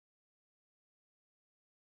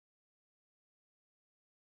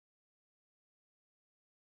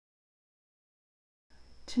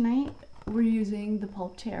tonight we're using the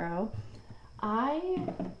Pulp Tarot. I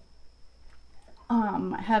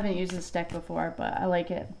haven't used this deck before, but I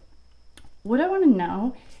like it. What I want to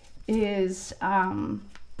know is the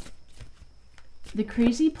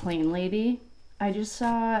Crazy Plane Lady. I just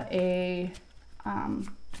saw a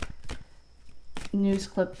news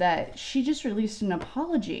clip that she just released an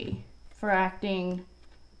apology for acting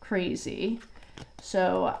crazy.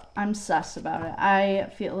 So I'm sus about it. I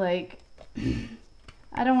feel like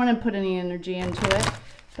I don't want to put any energy into it,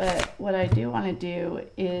 but what I do want to do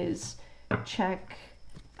is check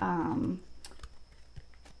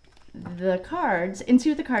the cards and see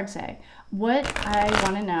what the cards say. What I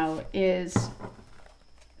want to know is,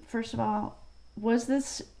 first of all, was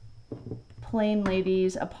this plain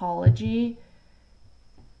lady's apology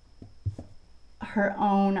her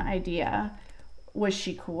own idea? Was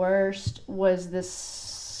she coerced? Was this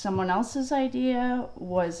someone else's idea?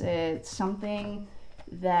 Was it something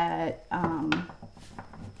that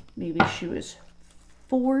maybe she was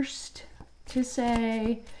forced to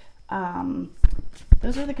say?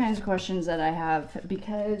 Those are the kinds of questions that I have,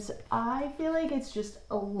 because I feel like it's just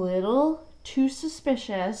a little too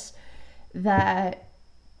suspicious that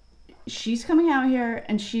she's coming out here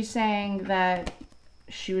and she's saying that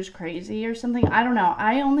she was crazy or something. I don't know.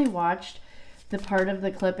 I only watched the part of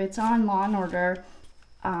the clip. It's on Law and Order.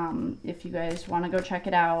 If you guys want to go check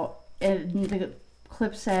it out. The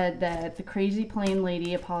clip said that the Crazy Plane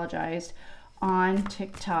Lady apologized on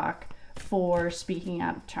TikTok for speaking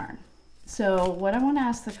out of turn. So what I want to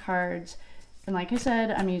ask the cards, and like I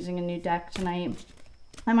said, I'm using a new deck tonight.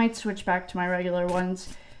 I might switch back to my regular ones.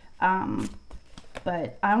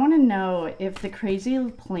 But I want to know if the Crazy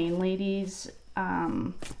Plane Lady's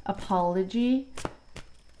apology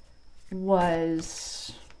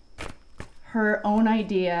was her own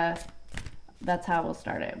idea. That's how we'll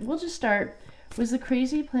start it. We'll just start. Was the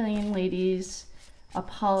Crazy Plane Lady's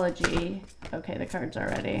apology, okay, the cards are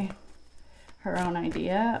ready, her own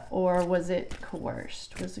idea, or was it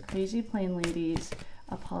coerced? Was the Crazy Plane Lady's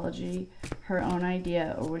apology her own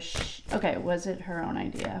idea, or was she, okay, was it her own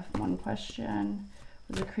idea? One question.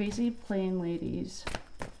 Was the Crazy Plane Lady's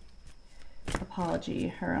apology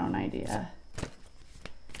her own idea?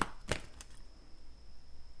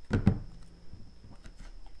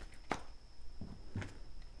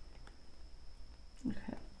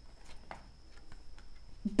 Okay.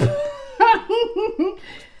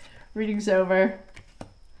 Reading's over.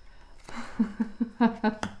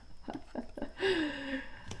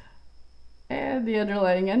 And the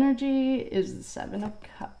underlying energy is the Seven of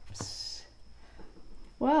Cups.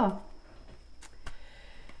 Well,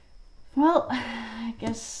 I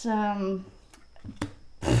guess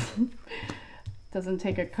doesn't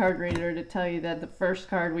take a card reader to tell you that the first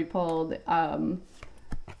card we pulled, the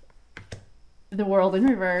World in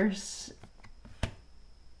Reverse,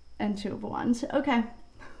 and Two of Wands. Okay.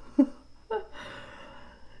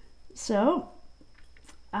 So,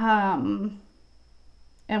 and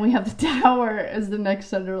we have the Tower as the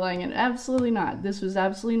next underlying, and absolutely not. This was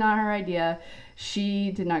absolutely not her idea. She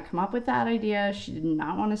did not come up with that idea. She did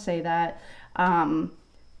not want to say that.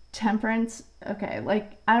 Temperance, okay,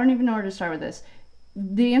 like, I don't even know where to start with this.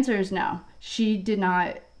 The answer is no. She did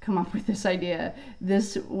not come up with this idea.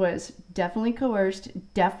 This was definitely coerced,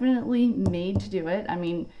 definitely made to do it. I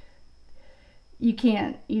mean, you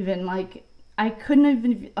can't even, like, I couldn't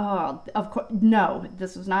even, oh, of course, no,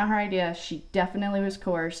 this was not her idea. She definitely was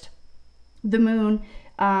coerced. The Moon,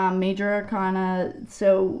 Major Arcana,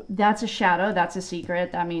 so that's a shadow, that's a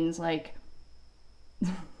secret. That means, like,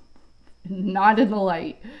 not in the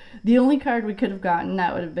light. The only card we could have gotten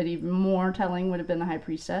that would have been even more telling would have been the High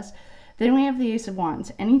Priestess. Then we have the Ace of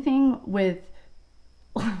Wands. Anything with,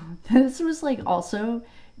 this was like, also,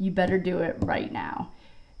 you better do it right now.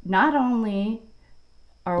 Not only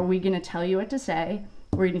are we going to tell you what to say,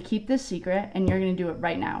 we're going to keep this secret, and you're going to do it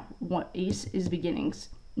right now. Ace is beginnings,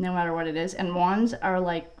 no matter what it is. And Wands are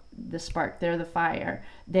like the spark. They're the fire.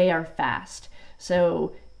 They are fast.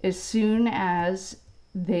 So as soon as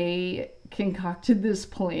they concocted this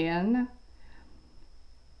plan,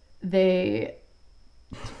 they...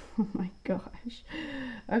 Oh my gosh.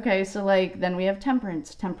 Okay, so like, then we have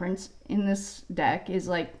Temperance. Temperance in this deck is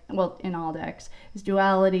like, well, in all decks, is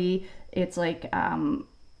duality. It's like,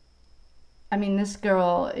 I mean, this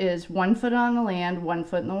girl is 1 foot on the land, 1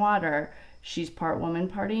 foot in the water. She's part woman,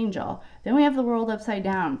 part angel. Then we have the World Upside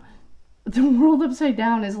Down. The World Upside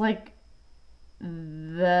Down is like,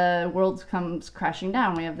 the world comes crashing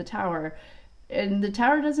down. We have the Tower. And the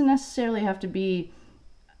Tower doesn't necessarily have to be,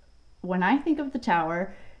 when I think of the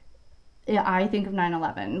Tower, I think of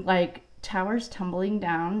 9/11. Like, towers tumbling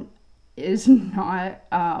down is not,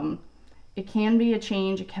 it can be a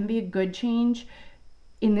change. It can be a good change.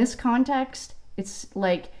 In this context, it's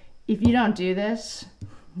like, if you don't do this,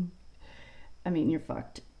 I mean, you're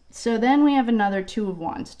fucked. So then we have another Two of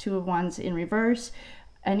Wands. Two of Wands in reverse.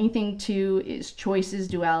 Anything two is choices,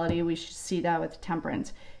 duality. We should see that with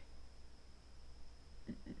Temperance.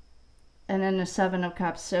 And then the Seven of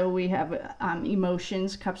Cups. So we have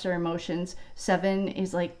emotions. Cups are emotions. Seven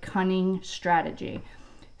is like cunning strategy.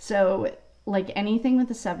 So like anything with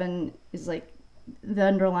the seven is like the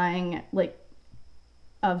underlying like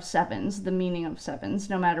of sevens, the meaning of sevens,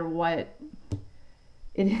 no matter what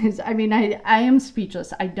it is. I mean, I am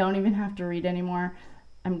speechless. I don't even have to read anymore.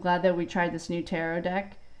 I'm glad that we tried this new tarot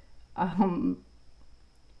deck. I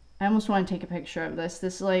almost want to take a picture of this.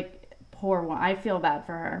 This is like, poor one. I feel bad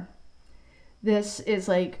for her. This is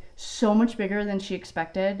like so much bigger than she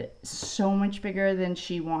expected, so much bigger than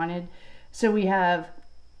she wanted. So we have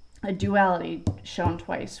a duality shown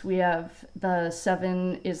twice. We have the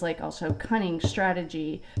seven is like also cunning,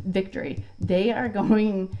 strategy, victory. They are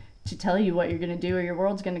going to tell you what you're going to do, or your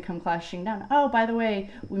world's going to come crashing down. Oh, by the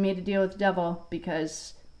way, we made a deal with the devil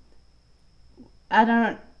because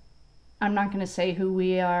I'm not going to say who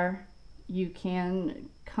we are. You can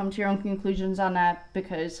come to your own conclusions on that,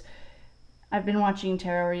 because I've been watching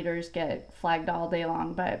tarot readers get flagged all day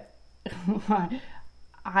long, but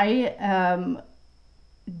I am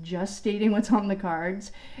just stating what's on the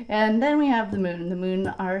cards. And then we have the moon. The moon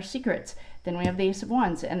are secrets. Then we have the Ace of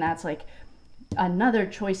Wands, and that's like another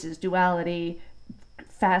choices, duality,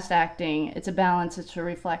 fast acting. It's a balance. It's a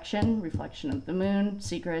reflection of the moon,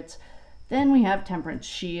 secrets. Then we have Temperance.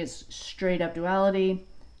 She is straight up duality.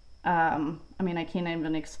 I mean, I can't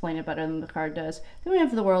even explain it better than the card does. Then we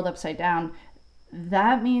have the World upside down.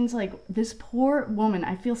 That means like this poor woman,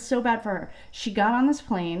 I feel so bad for her. She got on this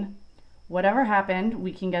plane. Whatever happened,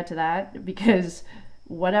 we can get to that, because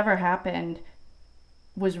whatever happened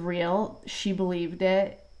was real. She believed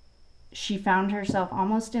it. She found herself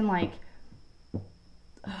almost in like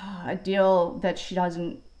a deal that she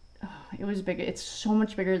doesn't, it was big. It's so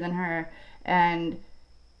much bigger than her. And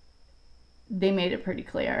they made it pretty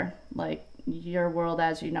clear, like, your world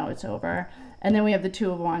as you know it's over. And then we have the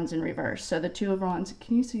Two of Wands in reverse. So the Two of Wands,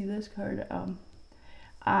 can you see this card?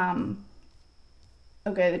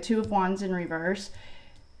 Okay, the Two of Wands in reverse.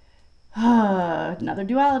 Another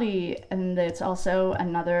duality. And it's also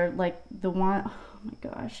another, like, the one, oh my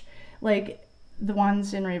gosh. Like, the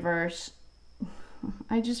Wands in reverse.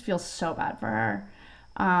 I just feel so bad for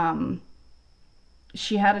her.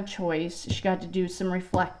 She had a choice. She got to do some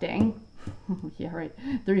reflecting. Yeah, right.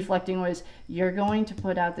 The reflecting was, you're going to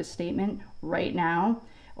put out this statement right now,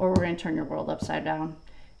 or we're going to turn your world upside down.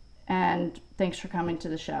 And thanks for coming to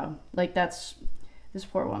the show. Like, that's this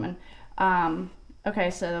poor woman.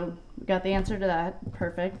 Okay, so we got the answer to that.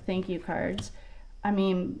 Perfect. Thank you, cards. I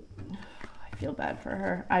mean, I feel bad for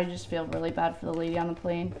her. I just feel really bad for the lady on the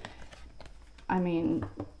plane. I mean,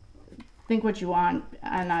 think what you want,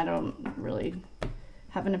 and I don't really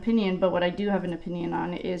have an opinion, but what I do have an opinion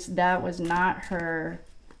on is that was not her.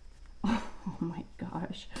 Oh my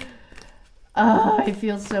gosh. I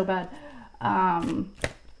feel so bad. All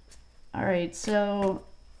right, so,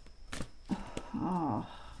 oh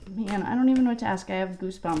man, I don't even know what to ask. I have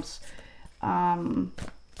goosebumps.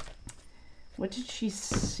 What did she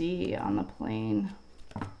see on the plane?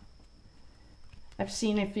 I've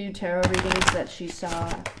seen a few tarot readings that she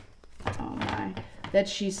saw, oh my, that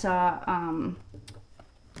she saw a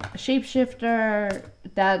shapeshifter.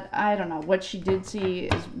 That, I don't know, what she did see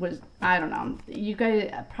was, I don't know. You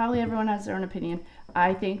guys, probably everyone has their own opinion.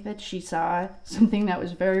 I think that she saw something that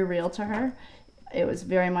was very real to her. It was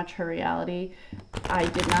very much her reality. I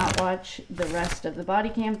did not watch the rest of the body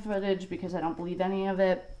cam footage because I don't believe any of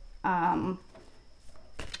it.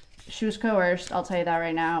 She was coerced, I'll tell you that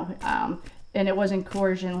right now. And it wasn't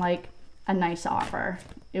coercion like a nice offer.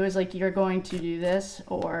 It was like, you're going to do this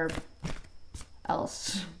or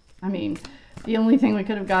else. I mean, the only thing we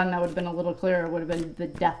could have gotten that would have been a little clearer would have been the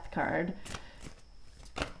death card.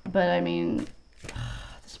 But I mean,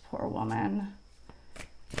 this poor woman.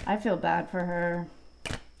 I feel bad for her.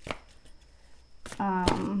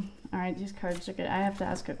 All right, these cards are good. I have to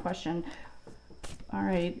ask a question. All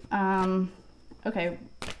right. Okay.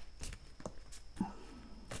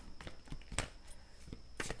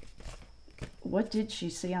 What did she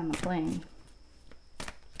see on the plane?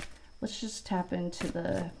 Let's just tap into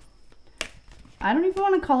the... I don't even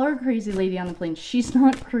want to call her a crazy lady on the plane. She's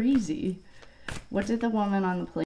not crazy. What did the woman on the plane